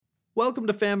Welcome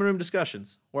to Family Room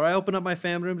Discussions, where I open up my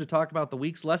family room to talk about the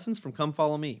week's lessons from Come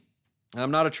Follow Me.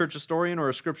 I'm not a church historian or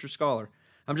a scripture scholar.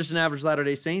 I'm just an average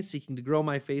Latter-day Saint seeking to grow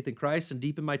my faith in Christ and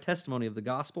deepen my testimony of the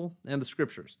gospel and the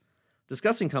scriptures.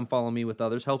 Discussing Come Follow Me with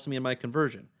others helps me in my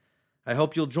conversion. I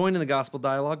hope you'll join in the gospel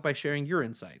dialogue by sharing your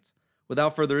insights.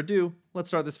 Without further ado, let's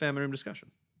start this family room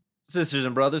discussion. Sisters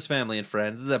and brothers, family and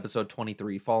friends, this is episode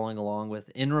 23, following along with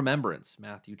In Remembrance,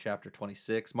 Matthew chapter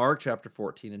 26, Mark chapter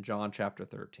 14, and John chapter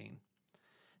 13.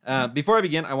 Before I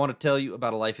begin, I want to tell you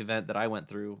about a life event that I went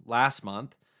through last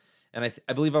month, and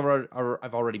I believe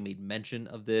I've already made mention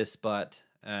of this, but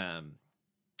I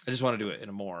just want to do it in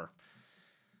a more,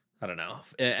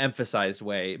 emphasized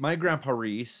way. My grandpa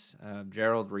Reese,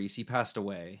 Gerald Reese, he passed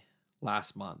away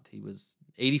last month. He was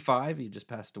 85. He just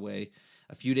passed away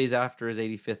a few days after his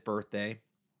 85th birthday,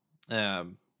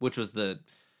 which was the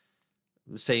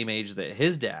same age that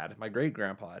his dad, my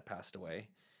great-grandpa, had passed away.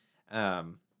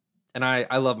 And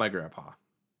I love my grandpa.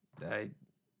 I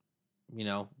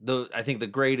think the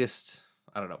greatest,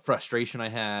 frustration I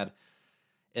had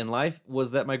in life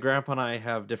was that my grandpa and I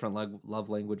have different love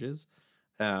languages.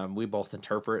 We both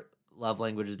interpret love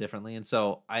languages differently. And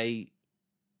so I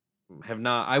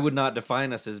would not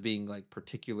define us as being like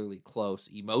particularly close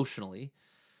emotionally.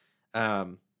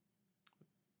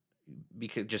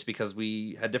 Because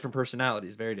we had different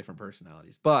personalities, very different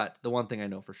personalities. But the one thing I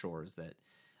know for sure is that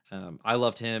I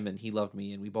loved him and he loved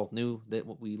me, and we both knew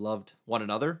that we loved one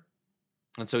another.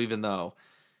 And so even though,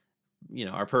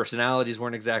 our personalities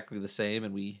weren't exactly the same,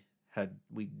 and we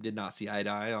did not see eye to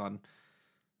eye on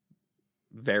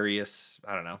various,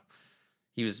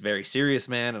 he was a very serious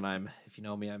man, and if you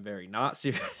know me, I'm very not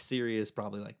serious,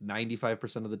 probably like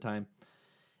 95% of the time.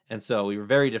 And so we were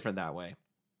very different that way.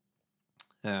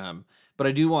 But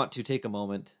I do want to take a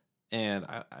moment, and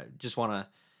I just want to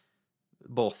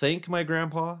both thank my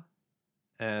grandpa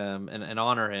and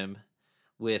honor him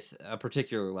with a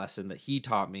particular lesson that he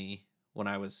taught me when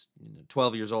I was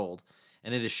 12 years old,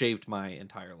 and it has shaped my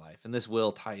entire life. And this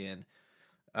will tie in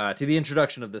to the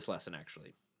introduction of this lesson,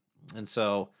 actually. And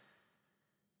so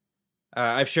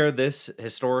I've shared this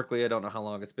historically. I don't know how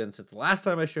long it's been since the last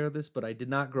time I shared this, but I did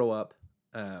not grow up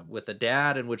with a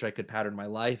dad in which I could pattern my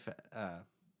life,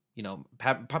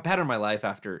 pattern my life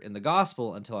after in the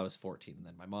gospel until I was 14. And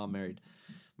then my mom married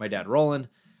my dad, Roland.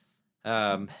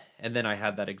 And then I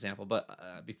had that example.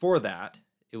 But before that,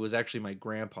 it was actually my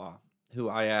grandpa who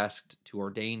I asked to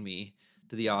ordain me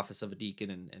to the office of a deacon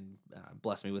and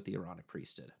bless me with the Aaronic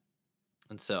priesthood.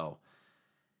 And so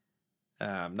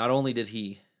not only did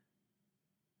he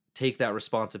take that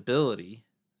responsibility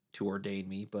to ordain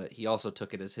me, but he also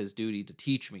took it as his duty to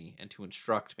teach me and to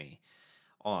instruct me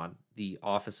on the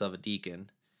office of a deacon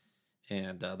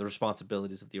and the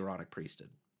responsibilities of the Aaronic priesthood.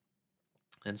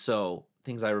 And so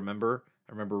things I remember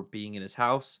being in his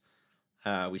house.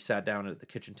 We sat down at the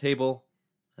kitchen table,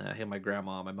 him, my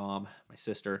grandma, my mom, my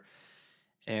sister,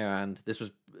 and this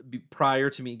was prior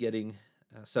to me getting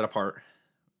set apart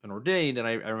and ordained. And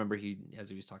I remember as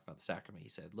he was talking about the sacrament, he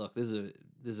said, "Look, this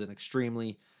is an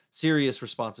extremely serious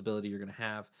responsibility you're going to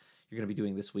have. You're going to be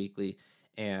doing this weekly,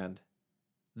 and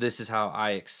this is how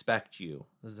I expect you.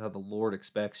 This is how the Lord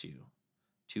expects you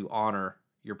to honor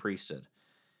your priesthood.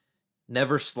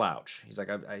 Never slouch." He's like,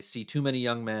 I see too many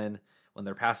young men when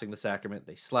they're passing the sacrament,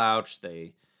 they slouch.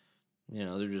 They're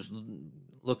just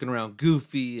looking around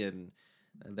goofy, and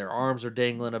their arms are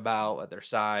dangling about at their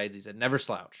sides. He said, never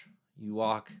slouch. You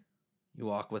walk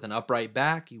with an upright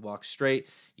back. You walk straight.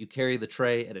 You carry the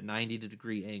tray at a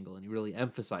 90-degree angle, and you really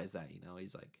emphasize that.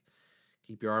 He's like,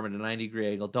 keep your arm at a 90-degree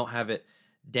angle. Don't have it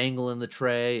dangling the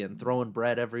tray and throwing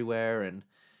bread everywhere and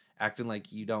acting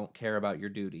like you don't care about your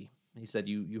duty. He said,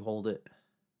 you hold it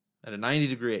at a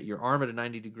 90-degree, your arm at a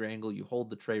 90-degree angle. You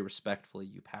hold the tray respectfully.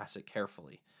 You pass it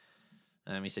carefully.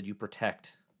 He said, you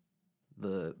protect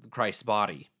the Christ's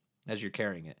body as you're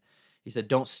carrying it. He said,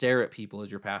 don't stare at people as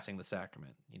you're passing the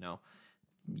sacrament.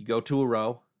 You go to a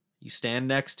row, you stand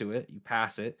next to it, you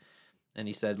pass it. And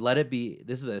he said, let it be,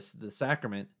 the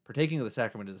sacrament, partaking of the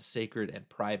sacrament is a sacred and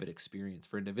private experience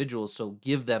for individuals, so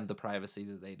give them the privacy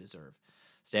that they deserve.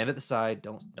 Stand at the side,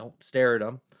 don't stare at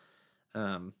them,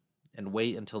 and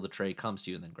wait until the tray comes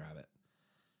to you and then grab it.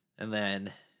 And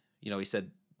then, he said,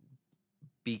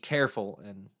 be careful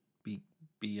and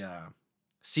be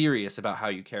serious about how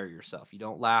you carry yourself. You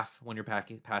don't laugh when you're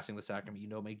passing the sacrament. You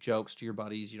don't make jokes to your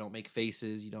buddies. You don't make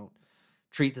faces. You don't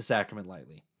treat the sacrament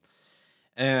lightly.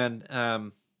 And,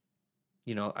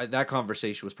 that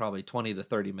conversation was probably 20 to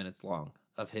 30 minutes long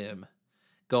of him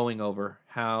going over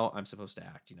how I'm supposed to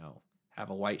act,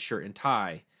 have a white shirt and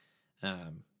tie,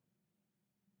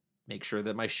 make sure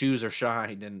that my shoes are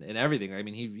shined and everything. I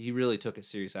mean, he really took it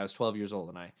serious. I was 12 years old,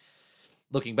 and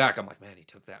looking back, I'm like, man, he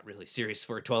took that really serious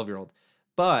for a 12-year-old.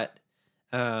 But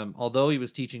although he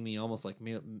was teaching me almost like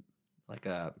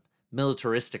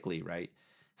militaristically, right,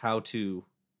 how to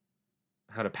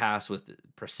pass with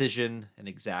precision and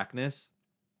exactness,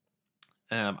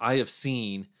 I have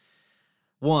seen,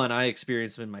 I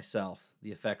experienced in myself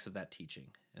the effects of that teaching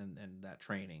and that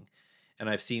training. And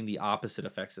I've seen the opposite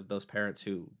effects of those parents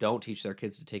who don't teach their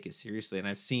kids to take it seriously. And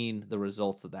I've seen the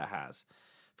results that has.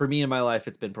 For me in my life,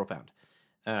 it's been profound.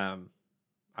 I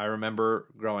remember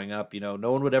growing up, no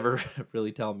one would ever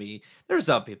really tell me. There's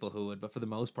some people who would, but for the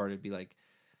most part, it'd be like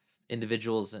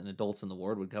individuals and adults in the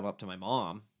ward would come up to my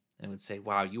mom and would say,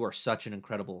 wow, you are such an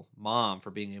incredible mom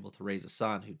for being able to raise a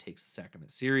son who takes the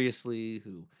sacrament seriously,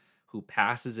 who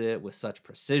passes it with such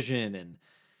precision and,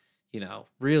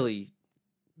 really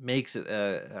makes it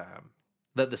that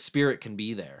the spirit can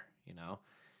be there,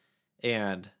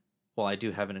 And while I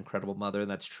do have an incredible mother,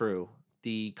 and that's true,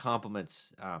 the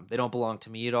compliments, they don't belong to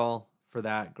me at all for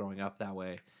that, growing up that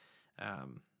way.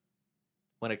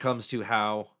 When it comes to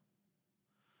how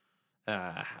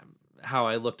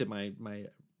I looked at my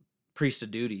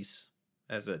priesthood duties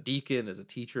as a deacon, as a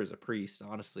teacher, as a priest,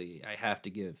 honestly, I have to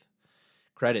give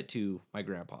credit to my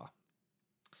grandpa.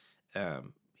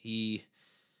 He,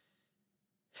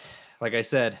 like I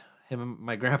said,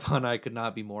 my grandpa and I could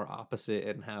not be more opposite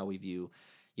in how we view,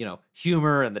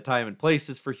 humor and the time and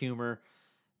places for humor,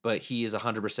 but he is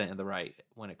 100% in the right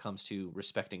when it comes to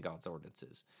respecting God's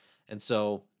ordinances. And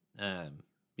so,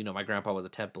 my grandpa was a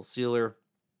temple sealer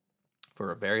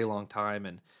for a very long time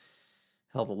and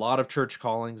held a lot of church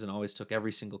callings and always took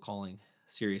every single calling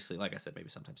seriously. Like I said, maybe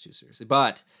sometimes too seriously,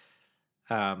 but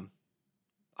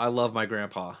I love my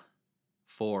grandpa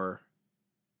for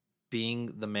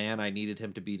being the man I needed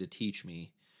him to be to teach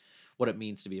me what it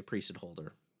means to be a priesthood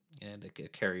holder and a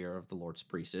carrier of the Lord's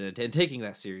priesthood, and taking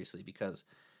that seriously, because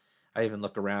I even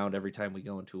look around every time we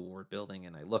go into a ward building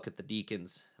and I look at the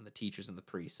deacons and the teachers and the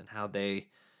priests and how they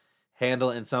handle,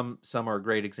 and some are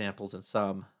great examples, and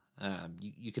some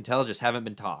you can tell just haven't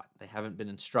been taught. They haven't been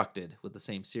instructed with the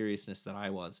same seriousness that I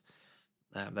was.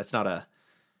 That's not a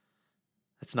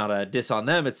diss on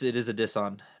them. It is a diss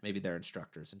on maybe their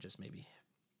instructors, and just maybe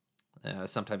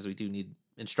sometimes we do need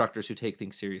instructors who take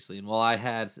things seriously. And while I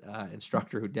had an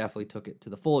instructor who definitely took it to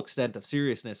the full extent of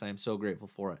seriousness, I am so grateful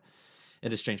for it.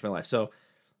 It has changed my life. So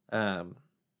I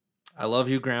love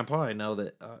you, Grandpa. I know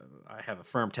that I have a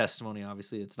firm testimony.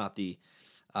 Obviously, it's not the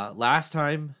last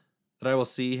time that I will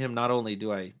see him. Not only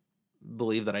do I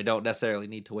believe that I don't necessarily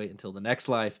need to wait until the next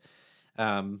life,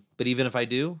 but even if I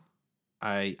do,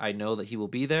 I know that he will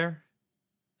be there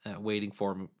waiting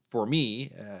for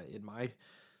me in my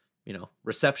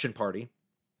reception party.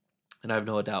 And I have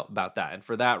no doubt about that. And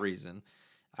for that reason,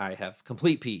 I have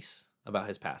complete peace about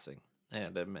his passing.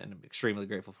 And I'm extremely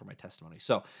grateful for my testimony.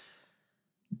 So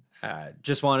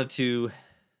just wanted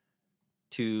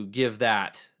to give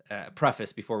that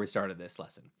preface before we started this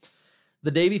lesson. The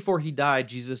day before he died,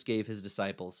 Jesus gave his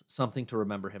disciples something to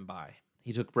remember him by.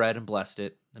 He took bread and blessed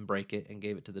it and brake it and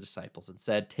gave it to the disciples and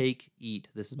said, "Take, eat,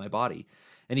 this is my body."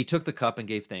 And he took the cup and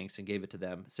gave thanks and gave it to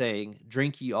them, saying,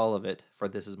 "Drink ye all of it, for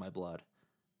this is my blood."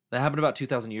 That happened about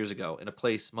 2,000 years ago in a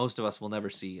place most of us will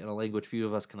never see, in a language few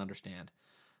of us can understand.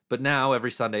 But now,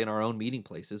 every Sunday in our own meeting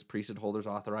places, priesthood holders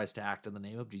authorized to act in the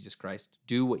name of Jesus Christ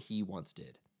do what he once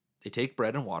did. They take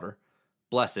bread and water,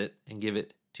 bless it, and give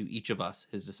it to each of us,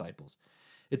 his disciples.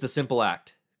 It's a simple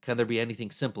act. Can there be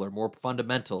anything simpler, more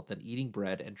fundamental than eating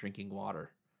bread and drinking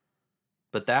water?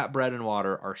 But that bread and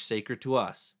water are sacred to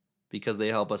us because they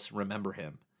help us remember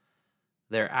him.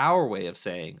 They're our way of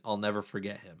saying, I'll never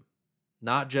forget him.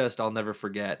 Not just I'll never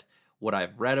forget what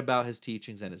I've read about his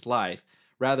teachings and his life.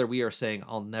 Rather, we are saying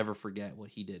I'll never forget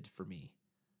what he did for me.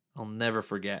 I'll never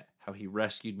forget how he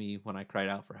rescued me when I cried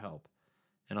out for help.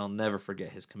 And I'll never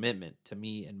forget his commitment to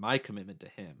me and my commitment to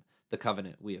him, the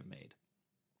covenant we have made.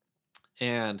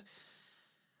 And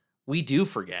we do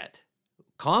forget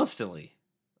constantly.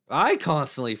 I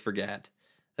constantly forget.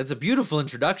 That's a beautiful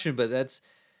introduction, but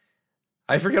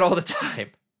I forget all the time.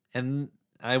 And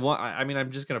I'm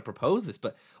just going to propose this,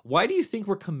 but why do you think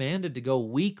we're commanded to go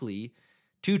weekly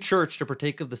to church to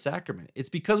partake of the sacrament? It's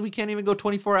because we can't even go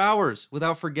 24 hours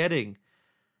without forgetting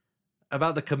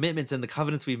about the commitments and the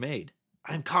covenants we've made.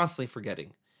 I'm constantly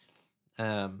forgetting.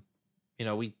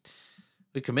 We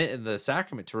commit in the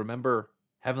sacrament to remember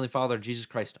Heavenly Father and Jesus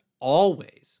Christ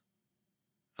always.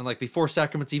 And like before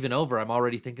sacrament's even over, I'm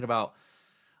already thinking about,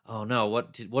 oh no,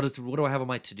 what do I have on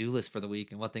my to-do list for the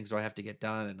week, and what things do I have to get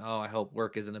done, and I hope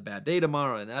work isn't a bad day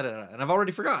tomorrow, and I've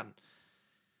already forgotten.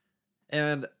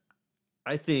 And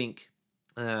I think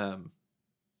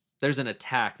there's an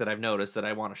attack that I've noticed that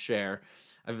I want to share.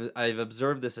 I've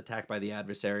observed this attack by the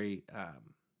adversary.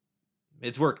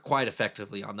 It's worked quite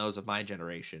effectively on those of my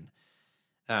generation.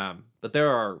 But there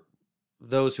are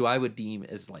those who I would deem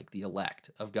as like the elect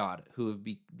of God, who have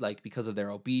because of their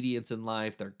obedience in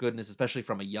life, their goodness, especially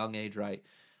from a young age, right?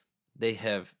 They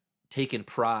have taken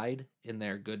pride in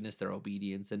their goodness, their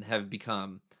obedience, and have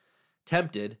become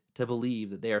tempted to believe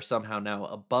that they are somehow now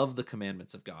above the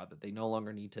commandments of God, that they no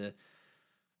longer need to,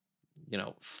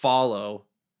 follow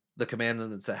the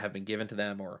commandments that have been given to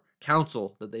them or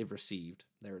counsel that they've received.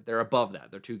 They're above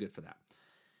that. They're too good for that.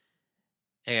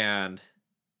 And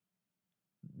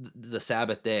the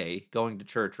Sabbath day, going to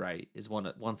church, right, is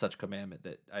one such commandment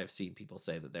that I have seen people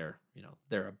say that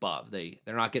they're above. They're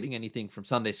not getting anything from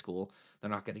Sunday school. They're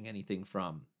not getting anything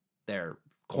from their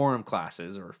quorum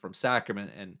classes or from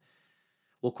sacrament. And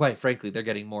well, quite frankly, they're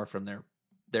getting more from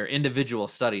their individual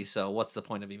studies. So what's the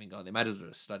point of even going? They might as well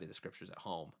just study the scriptures at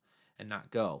home and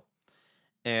not go.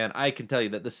 And I can tell you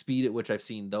that the speed at which I've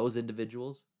seen those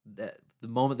individuals, that the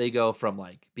moment they go from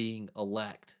like being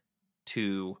elect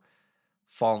to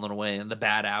fallen away and the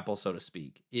bad apple, so to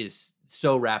speak, is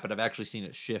so rapid. I've actually seen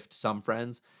it shift some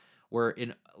friends where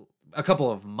in a couple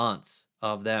of months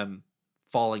of them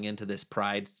falling into this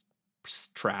pride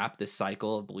trap, this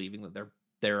cycle of believing that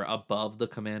they're above the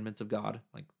commandments of God,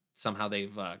 like somehow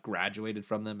they've graduated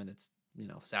from them, and it's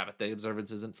Sabbath day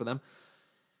observance isn't for them.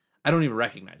 I don't even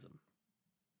recognize them,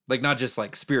 like not just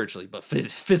like spiritually, but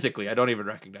physically. I don't even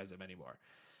recognize them anymore.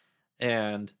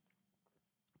 And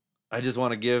I just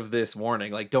want to give this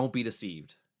warning, like, don't be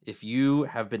deceived. If you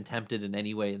have been tempted in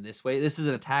any way in this way, this is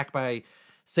an attack by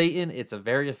Satan. It's a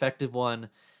very effective one.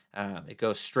 It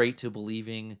goes straight to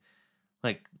believing,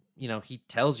 like, he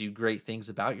tells you great things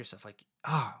about yourself. Like,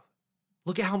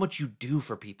 look at how much you do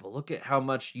for people. Look at how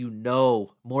much you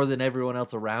know more than everyone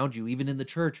else around you, even in the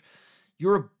church.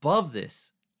 You're above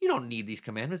this. You don't need these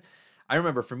commandments. I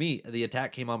remember for me, the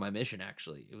attack came on my mission,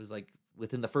 actually. It was like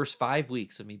within the first 5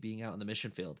 weeks of me being out in the mission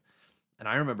field. And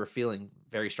I remember feeling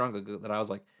very strongly that I was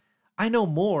like, I know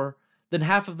more than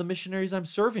half of the missionaries I'm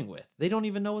serving with. They don't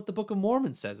even know what the Book of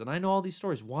Mormon says. And I know all these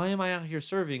stories. Why am I out here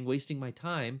serving, wasting my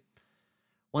time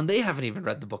when they haven't even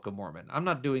read the Book of Mormon? I'm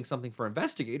not doing something for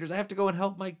investigators. I have to go and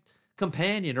help my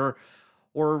companion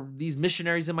or these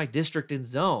missionaries in my district and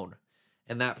zone.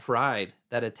 And that pride,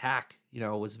 that attack,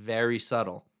 was very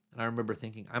subtle. And I remember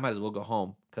thinking, I might as well go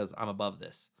home because I'm above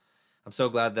this. I'm so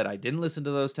glad that I didn't listen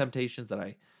to those temptations, that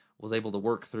I was able to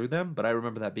work through them. But I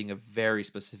remember that being a very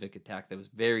specific attack that was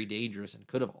very dangerous and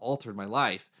could have altered my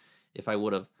life if I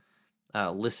would have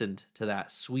listened to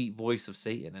that sweet voice of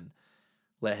Satan and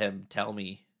let him tell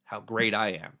me how great I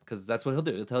am. Because that's what he'll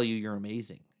do. He'll tell you you're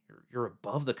amazing. You're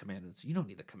above the commandments. You don't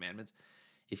need the commandments.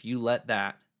 If you let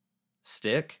that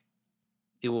stick,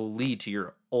 it will lead to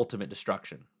your ultimate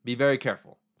destruction. Be very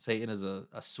careful. Satan is a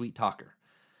sweet talker.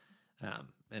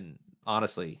 And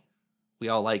honestly, we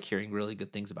all like hearing really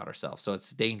good things about ourselves. So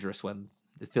it's dangerous when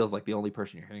it feels like the only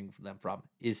person you're hearing them from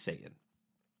is Satan.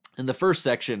 In the first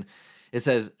section, it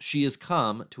says, she has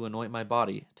come to anoint my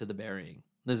body to the burying.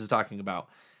 This is talking about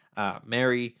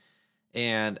Mary.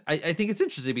 And I think it's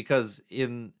interesting because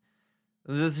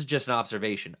this is just an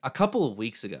observation. A couple of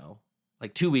weeks ago,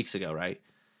 like 2 weeks ago, right?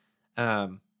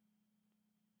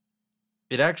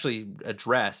 It actually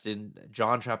addressed in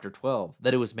John chapter 12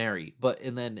 that it was Mary.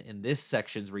 And then in this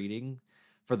section's reading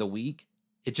for the week,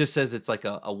 it just says it's like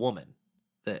a woman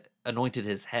that anointed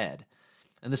his head.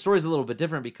 And the story is a little bit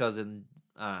different because in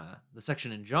the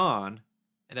section in John,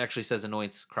 it actually says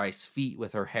anoints Christ's feet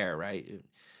with her hair, right? It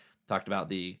talked about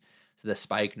the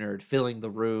spikenard filling the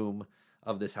room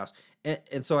of this house.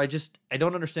 And so I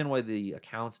don't understand why the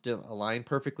accounts didn't align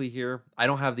perfectly here. I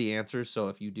don't have the answers, so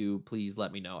if you do, please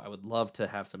let me know. I would love to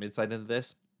have some insight into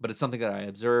this, but it's something that I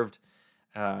observed,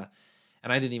 and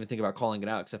I didn't even think about calling it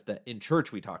out, except that in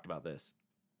church we talked about this,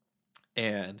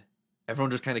 and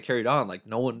everyone just kind of carried on. Like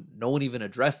no one even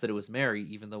addressed that it was Mary,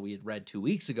 even though we had read 2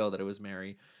 weeks ago that it was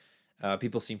Mary.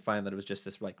 People seemed fine that it was just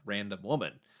this like random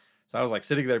woman. So I was like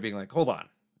sitting there being like, hold on,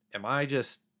 am I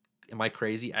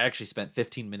crazy? I actually spent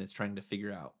 15 minutes trying to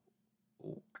figure out,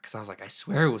 because I was like, I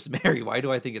swear it was Mary. Why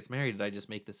do I think it's Mary? Did I just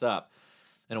make this up?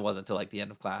 And it wasn't until like the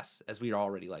end of class, as we were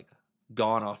already like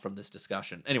gone off from this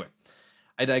discussion. Anyway,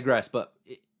 I digress, but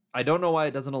I don't know why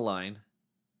it doesn't align.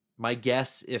 My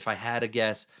guess, if I had a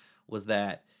guess, was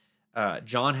that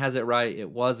John has it right.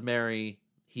 It was Mary.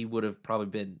 He would have probably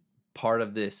been part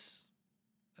of this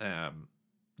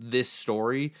this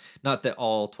story. Not that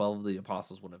all 12 of the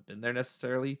apostles would have been there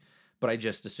necessarily, but I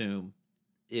just assume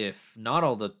if not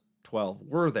all the 12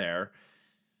 were there,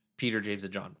 Peter, James,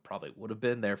 and John probably would have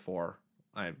been. Therefore,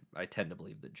 I tend to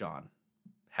believe that John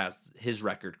has his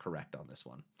record correct on this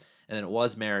one. And then it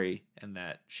was Mary, and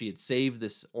that she had saved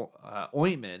this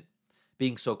ointment,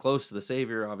 being so close to the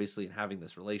Savior, obviously, and having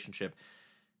this relationship.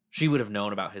 She would have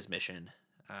known about his mission,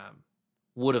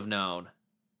 would have known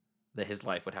that his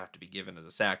life would have to be given as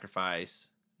a sacrifice.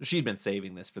 She'd been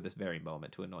saving this for this very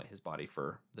moment to anoint his body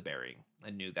for the burying,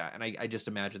 and knew that. And I just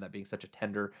imagine that being such a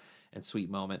tender and sweet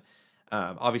moment.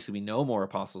 Obviously, we know more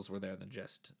apostles were there than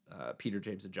just Peter,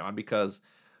 James, and John, because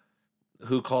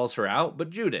who calls her out but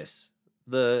Judas,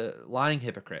 the lying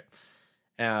hypocrite?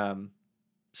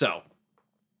 So,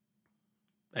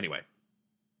 anyway,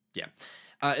 yeah.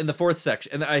 In the fourth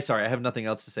section, and I have nothing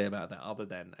else to say about that other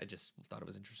than I just thought it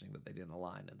was interesting that they didn't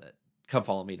align, and that "come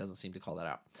follow me" doesn't seem to call that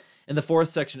out. In the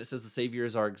fourth section, it says the Savior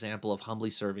is our example of humbly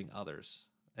serving others.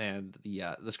 And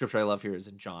the scripture I love here is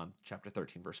in John chapter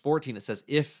 13, verse 14. It says,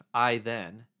 "If I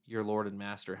then, your Lord and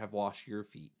Master, have washed your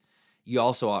feet, you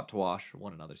also ought to wash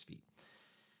one another's feet."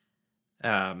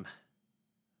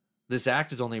 This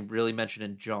act is only really mentioned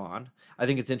in John. I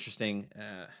think it's interesting,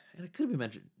 and it could have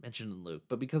been mentioned in Luke,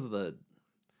 but because of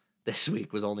this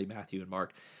week was only Matthew and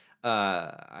Mark,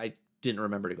 I didn't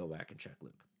remember to go back and check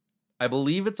Luke. I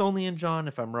believe it's only in John.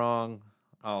 If I'm wrong,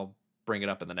 I'll bring it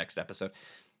up in the next episode.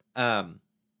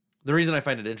 The reason I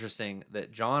find it interesting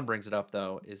that John brings it up,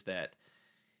 though, is that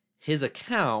his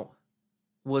account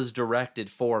was directed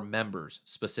for members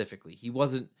specifically. He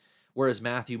wasn't, whereas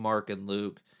Matthew, Mark, and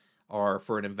Luke are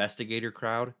for an investigator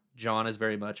crowd, John is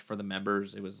very much for the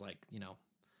members. It was like,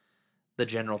 the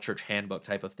general church handbook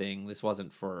type of thing. This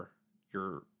wasn't for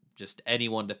just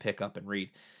anyone to pick up and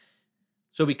read.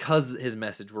 So because his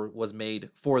message was made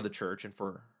for the church and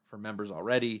for members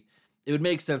already, it would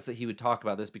make sense that he would talk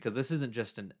about this, because this isn't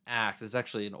just an act. It's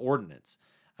actually an ordinance.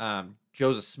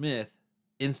 Joseph Smith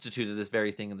instituted this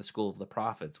very thing in the school of the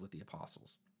prophets with the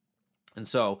apostles. And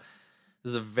so this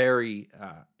is a very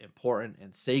important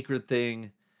and sacred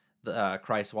thing,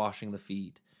 Christ washing the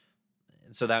feet.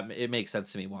 And so that it makes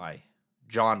sense to me why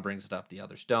John brings it up, the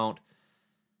others don't.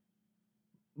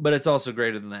 But it's also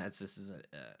greater than that. This is an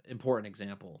important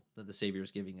example that the Savior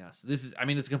is giving us. It's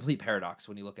a complete paradox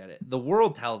when you look at it. The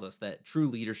world tells us that true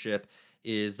leadership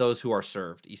is those who are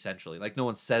served, essentially. Like, no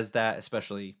one says that,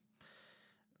 especially,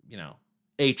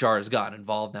 HR has gotten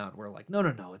involved now, and we're like, no,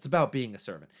 it's about being a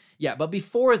servant. Yeah, but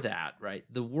before that, right,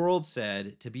 the world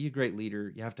said to be a great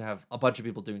leader, you have to have a bunch of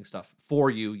people doing stuff for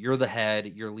you. You're the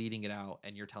head, you're leading it out,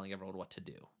 and you're telling everyone what to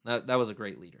do. That was a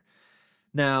great leader.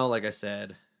 Now, like I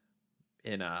said,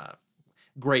 in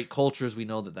great cultures, we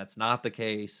know that that's not the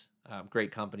case.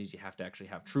 Great companies, you have to actually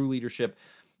have true leadership.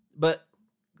 But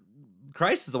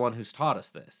Christ is the one who's taught us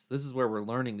this. This is where we're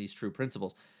learning these true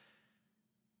principles.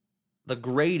 The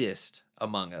greatest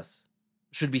among us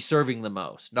should be serving the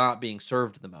most, not being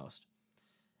served the most.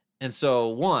 And so,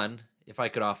 one, if I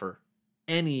could offer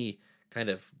any kind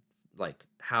of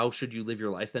how should you live your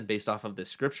life then based off of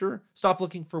this scripture, stop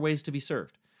looking for ways to be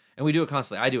served. And we do it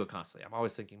constantly. I do it constantly. I'm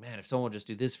always thinking, man, if someone would just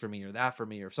do this for me or that for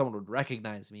me, or if someone would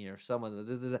recognize me, or if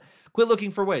someone... Quit looking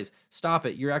for ways. Stop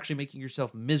it. You're actually making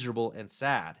yourself miserable and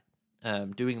sad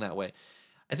doing that way.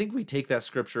 I think we take that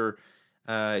scripture,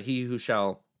 he who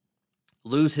shall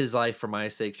lose his life for my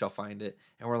sake shall find it.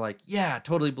 And we're like, yeah,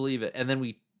 totally believe it. And then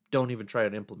we don't even try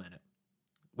to implement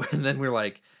it. And then we're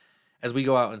like, as we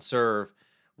go out and serve,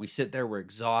 we sit there, we're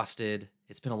exhausted.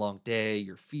 It's been a long day.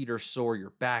 Your feet are sore.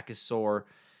 Your back is sore.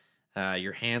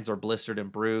 Your hands are blistered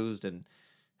and bruised, and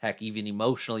heck, even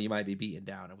emotional, you might be beaten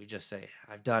down. And we just say,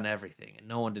 I've done everything, and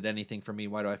no one did anything for me.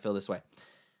 Why do I feel this way?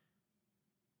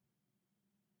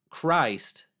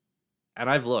 Christ, and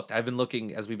I've been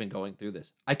looking as we've been going through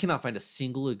this. I cannot find a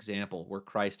single example where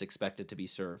Christ expected to be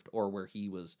served, or where he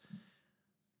was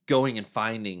going and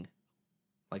finding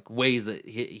ways that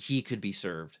he could be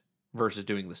served versus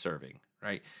doing the serving,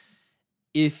 right?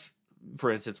 If,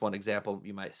 for instance, one example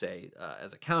you might say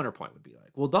as a counterpoint would be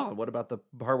like, well, Don, what about the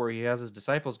part where he has his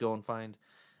disciples go and find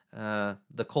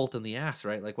the colt and the ass,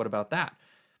 right? What about that?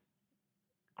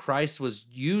 Christ was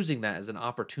using that as an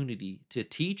opportunity to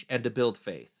teach and to build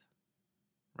faith,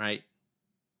 right?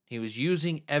 He was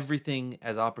using everything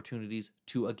as opportunities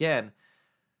to, again,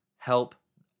 help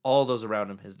all those around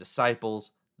him, his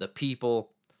disciples, the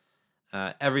people.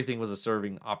 Everything was a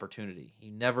serving opportunity. He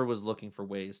never was looking for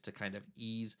ways to kind of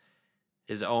ease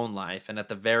his own life. And at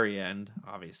the very end,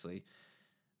 obviously,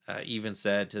 even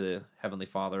said to the Heavenly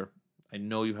Father, I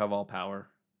know you have all power.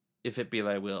 If it be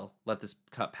thy will, let this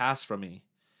cup pass from me,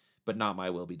 but not my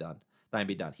will be done. Thine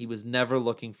be done. He was never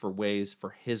looking for ways for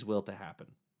his will to happen.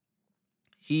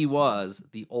 He was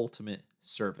the ultimate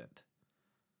servant.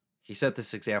 He set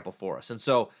this example for us. And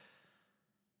so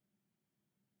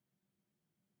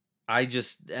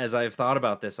as I've thought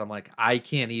about this, I'm like,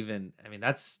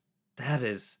 that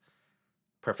is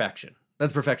perfection.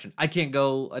 That's perfection. I can't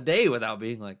go a day without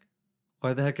being like,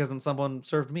 why the heck hasn't someone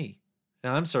served me?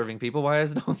 Now I'm serving people. Why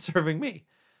is no one serving me?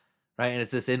 Right. And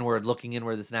it's this looking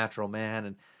inward, this natural man.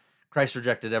 And Christ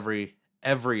rejected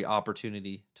every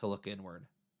opportunity to look inward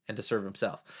and to serve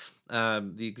himself.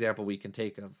 The example we can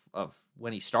take of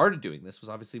when he started doing this was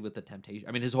obviously with the temptation.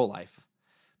 I mean, his whole life.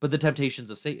 But the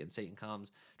temptations of Satan. Satan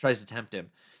comes, tries to tempt him,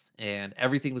 and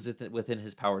everything was within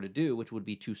his power to do, which would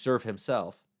be to serve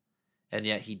himself. And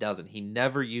yet he doesn't. He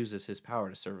never uses his power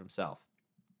to serve himself.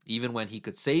 Even when he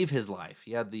could save his life,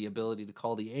 he had the ability to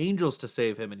call the angels to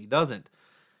save him, and he doesn't.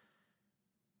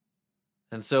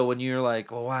 And so when you're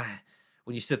like, well, why?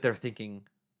 When you sit there thinking,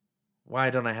 why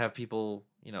don't I have people,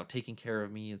 taking care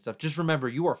of me and stuff? Just remember,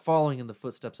 you are following in the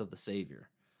footsteps of the Savior.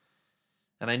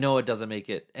 And I know it doesn't make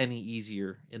it any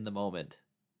easier in the moment,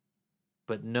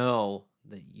 but know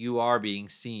that you are being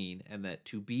seen, and that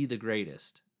to be the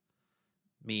greatest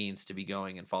means to be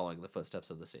going and following the footsteps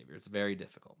of the Savior. It's very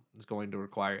difficult. It's going to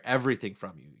require everything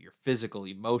from you, your physical,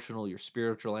 emotional, your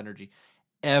spiritual energy,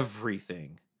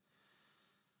 everything.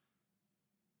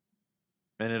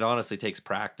 And it honestly takes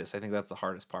practice. I think that's the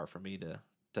hardest part for me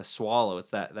to swallow. It's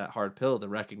that hard pill to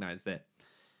recognize that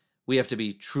we have to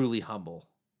be truly humble.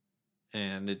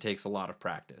 And it takes a lot of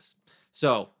practice.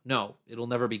 So, no, it'll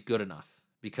never be good enough,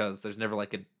 because there's never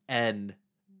like an end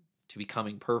to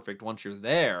becoming perfect. Once you're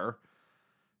there,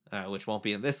 which won't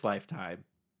be in this lifetime,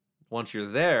 once you're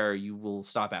there, you will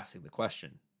stop asking the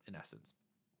question, in essence.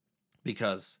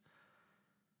 Because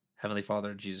Heavenly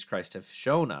Father and Jesus Christ have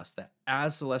shown us that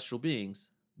as celestial beings,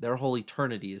 their whole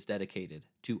eternity is dedicated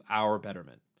to our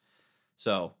betterment.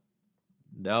 So,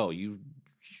 no,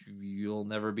 you'll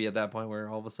never be at that point where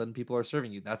all of a sudden people are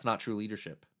serving you. That's not true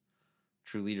leadership.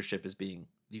 True leadership is being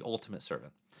the ultimate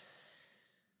servant.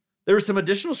 There are some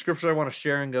additional scriptures I want to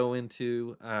share and go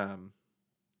into,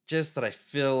 just that I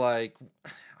feel like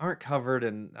aren't covered,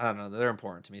 and I don't know, they're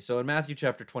important to me. So in Matthew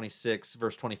chapter 26,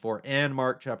 verse 24, and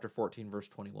Mark chapter 14, verse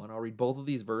 21, I'll read both of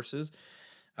these verses.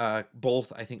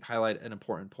 Both, I think, highlight an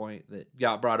important point that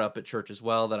got brought up at church as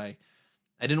well, that I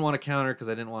didn't want to counter because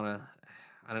I didn't want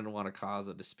to cause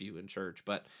a dispute in church,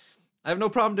 but I have no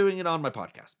problem doing it on my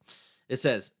podcast. It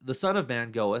says, "The Son of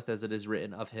Man goeth as it is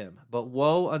written of him, but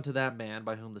woe unto that man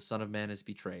by whom the Son of Man is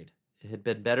betrayed. It had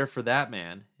been better for that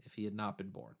man if he had not been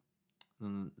born."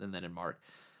 And then in Mark,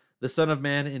 "The Son of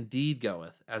Man indeed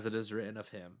goeth as it is written of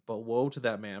him, but woe to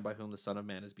that man by whom the Son of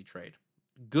Man is betrayed.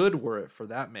 Good were it for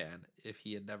that man if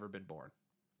he had never been born."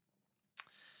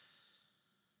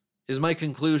 Is my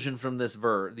conclusion from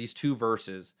these two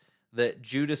verses, that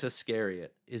Judas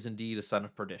Iscariot is indeed a son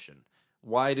of perdition.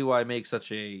 Why do I make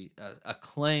such a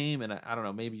claim? And I don't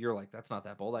know, maybe you're like, that's not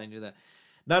that bold. I knew that.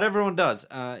 Not everyone does.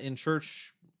 In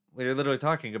church, we're literally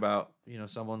talking about,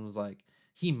 someone was like,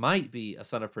 he might be a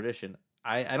son of perdition.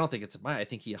 I don't think it's a might. I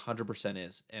think he 100%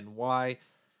 is. And why?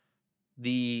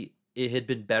 It had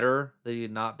been better that he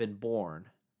had not been born.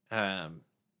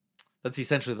 That's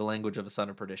essentially the language of a son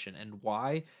of perdition. And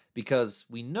why? Because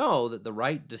we know that the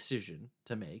right decision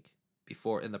to make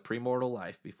before, in the premortal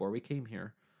life, before we came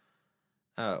here,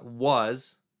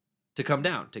 was to come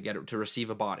down, to receive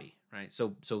a body, right?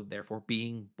 So therefore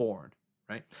being born,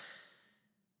 right?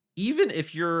 Even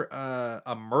if you're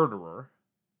a murderer,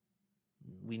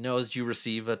 we know that you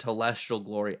receive a telestial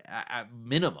glory at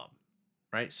minimum,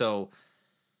 right? So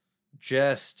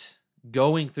just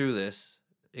going through this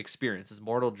experience, this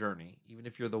mortal journey, even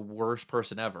if you're the worst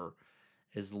person ever,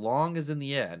 as long as in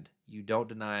the end you don't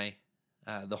deny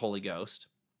the Holy Ghost,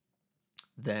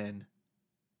 then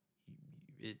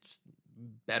it's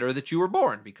better that you were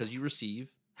born, because you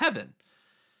receive heaven,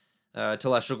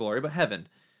 telestial glory, but heaven.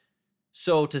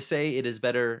 So to say it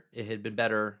had been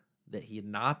better that he had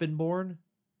not been born,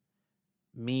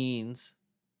 means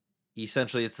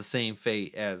essentially it's the same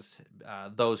fate as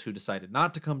those who decided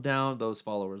not to come down, those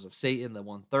followers of Satan, the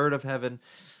 1/3 of heaven,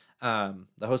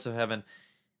 the hosts of heaven.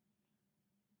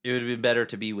 It would have been better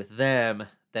to be with them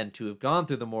than to have gone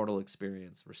through the mortal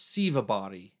experience, receive a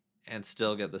body, and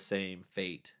still get the same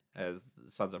fate as the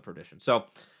sons of perdition. So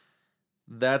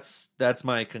that's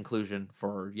my conclusion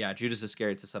for, Judas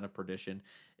Iscariot's a son of perdition.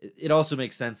 It also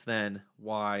makes sense then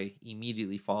why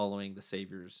immediately following the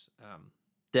Savior's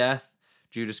death,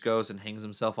 Judas goes and hangs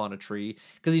himself on a tree,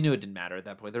 because he knew it didn't matter at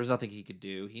that point. There was nothing he could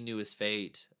do. He knew his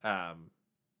fate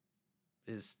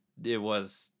it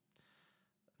was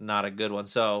not a good one.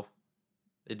 So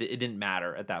it didn't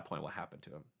matter at that point what happened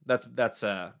to him.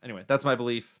 Anyway, that's my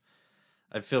belief.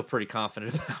 I feel pretty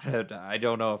confident about it. I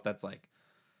don't know if that's like,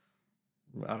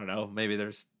 I don't know, maybe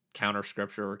there's counter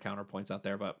scripture or counterpoints out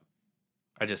there, but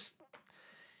I just,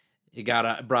 it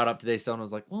got brought up today. Someone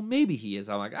was like, well, maybe he is.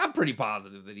 I'm like, I'm pretty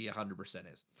positive that he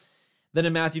 100% is. Then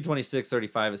in Matthew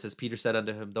 26:35, it says, Peter said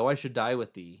unto him, though I should die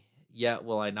with thee, yet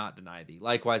will I not deny thee.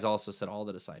 Likewise also said all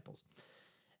the disciples.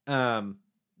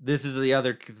 This is the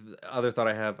other thought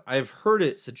I have. I've heard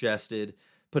it suggested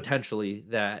potentially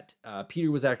that Peter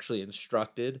was actually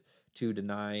instructed to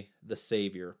deny the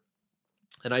Savior.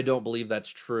 And I don't believe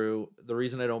that's true. The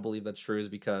reason I don't believe that's true is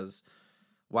because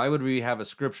why would we have a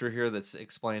scripture here that's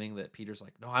explaining that Peter's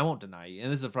like, no, I won't deny you.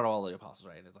 And this is in front of all the apostles,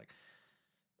 right? And it's like,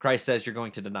 Christ says you're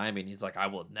going to deny me. And he's like,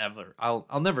 I'll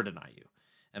never deny you.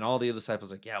 And all the other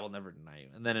disciples are like, yeah, we'll never deny you.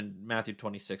 And then in Matthew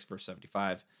 26, verse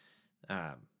 75,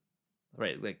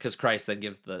 right, because Christ then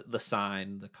gives the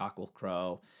sign, the cock will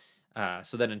crow.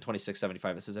 So then in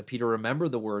 26:75, it says, and Peter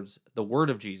remembered the word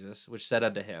of Jesus, which said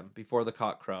unto him, before the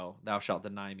cock crow, thou shalt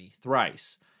deny me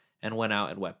thrice, and went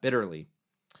out and wept bitterly.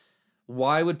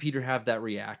 Why would Peter have that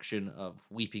reaction of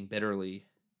weeping bitterly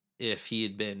if he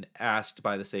had been asked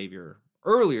by the Savior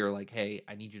earlier, like, hey,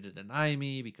 I need you to deny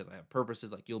me because I have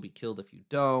purposes, like you'll be killed if you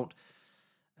don't.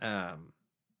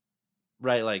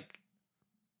 Right, like,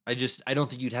 I don't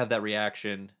think you'd have that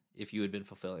reaction if you had been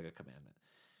fulfilling a commandment.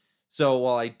 So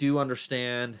while I do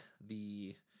understand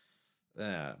the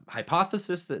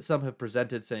hypothesis that some have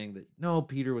presented saying that, no,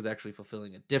 Peter was actually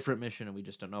fulfilling a different mission and we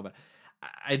just don't know about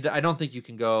it, I don't think you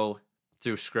can go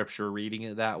through Scripture reading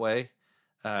it that way,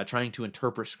 trying to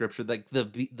interpret Scripture, like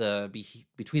the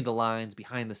between the lines,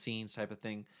 behind the scenes type of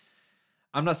thing.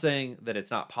 I'm not saying that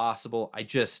it's not possible.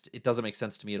 It doesn't make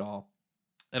sense to me at all.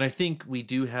 And I think we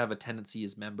do have a tendency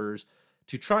as members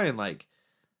to try and like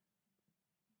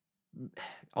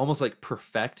almost like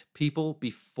perfect people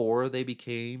before they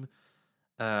became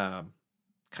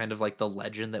kind of like the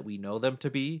legend that we know them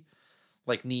to be.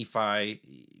 Like Nephi,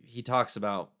 he talks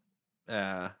about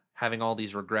having all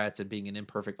these regrets and being an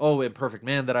imperfect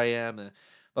man that I am,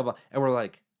 blah, blah. And we're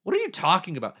like, what are you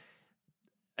talking about?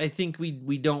 I think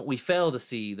we fail to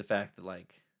see the fact that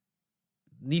like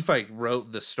Nephi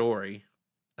wrote the story,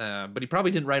 but he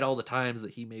probably didn't write all the times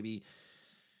that he maybe,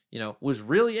 was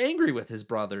really angry with his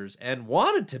brothers and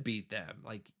wanted to beat them.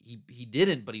 Like he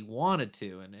didn't, but he wanted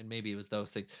to. And maybe it was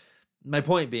those things. My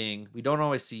point being, we don't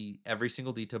always see every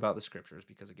single detail about the Scriptures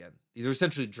because, again, these are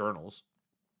essentially journals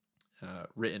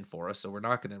written for us. So we're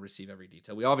not going to receive every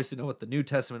detail. We obviously know what the New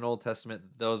Testament, Old Testament,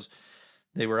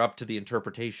 they were up to the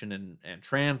interpretation and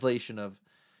translation of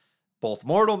both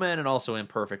mortal men and also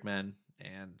imperfect men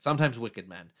and sometimes wicked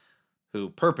men who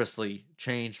purposely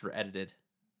changed or edited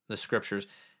the Scriptures.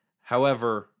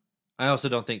 However, I also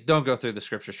don't go through the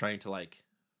Scriptures trying to like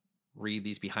read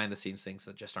these behind the scenes things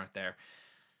that just aren't there.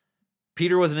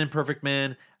 Peter was an imperfect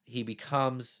man. He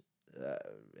becomes,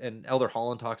 and Elder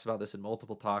Holland talks about this in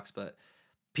multiple talks, but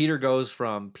Peter goes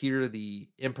from Peter, the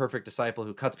imperfect disciple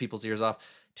who cuts people's ears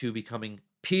off, to becoming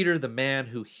Peter, the man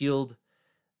who healed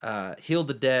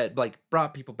the dead, like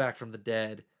brought people back from the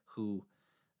dead, who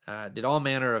did all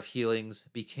manner of healings,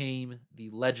 became the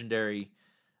legendary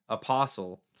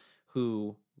apostle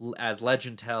who, as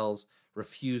legend tells,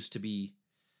 refused to be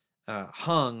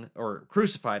hung or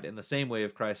crucified in the same way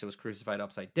of Christ that was crucified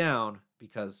upside down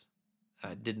because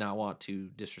did not want to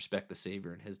disrespect the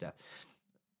Savior in his death.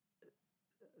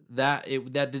 That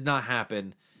did not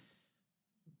happen.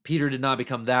 Peter did not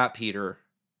become that Peter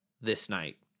this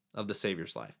night of the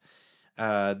Savior's life.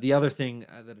 The other thing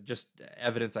that just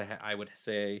evidence I would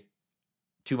say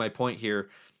to my point here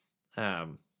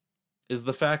is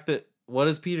the fact that what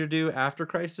does Peter do after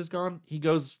Christ is gone? He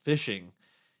goes fishing.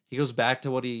 He goes back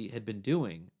to what he had been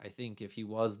doing. I think if he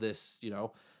was this,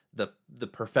 the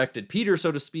perfected Peter,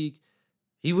 so to speak,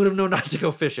 he would have known not to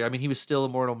go fishing. I mean, he was still a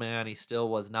mortal man. He still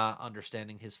was not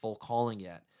understanding his full calling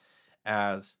yet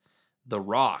as the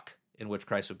rock in which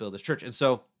Christ would build his church. And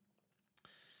so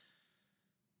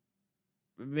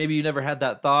maybe you never had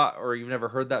that thought or you've never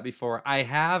heard that before. I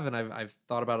have, and I've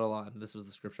thought about it a lot, and this was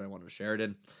the scripture I wanted to share it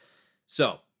in.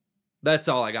 So that's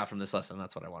all I got from this lesson.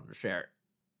 That's what I wanted to share.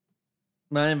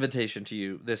 My invitation to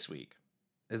you this week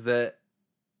is that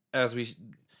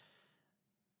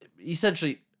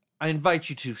essentially, I invite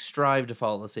you to strive to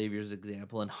follow the Savior's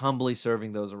example in humbly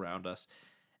serving those around us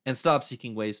and stop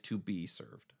seeking ways to be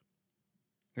served.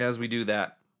 As we do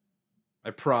that,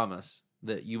 I promise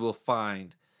that you will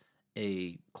find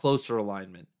a closer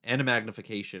alignment and a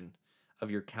magnification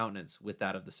of your countenance with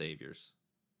that of the Savior's.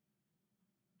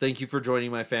 Thank you for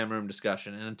joining my Fam Room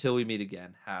discussion, and until we meet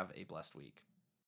again, have a blessed week.